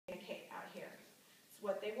It's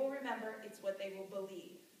what they will remember. It's what they will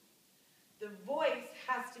believe. The voice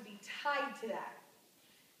has to be tied to that.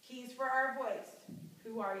 Keys for our voice.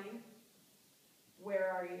 Who are you? Where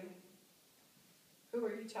are you? Who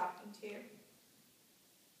are you talking to?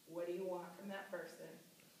 What do you want from that person?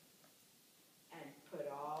 And put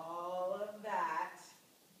all of that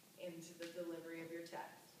into the delivery of your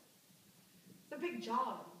text. It's a big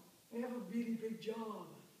job. We have a really big job.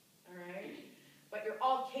 All right? But you're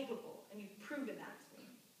all capable, and you've proven that to me.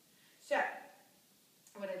 So,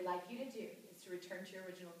 what I'd like you to do is to return to your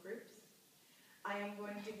original groups. I am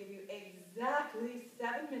going to give you exactly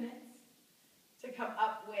 7 minutes to come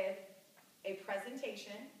up with a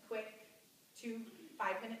presentation, quick, 2,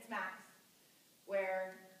 5 minutes max,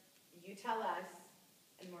 where you tell us,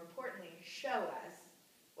 and more importantly, show us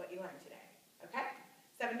what you learned today. Okay?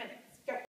 7 minutes.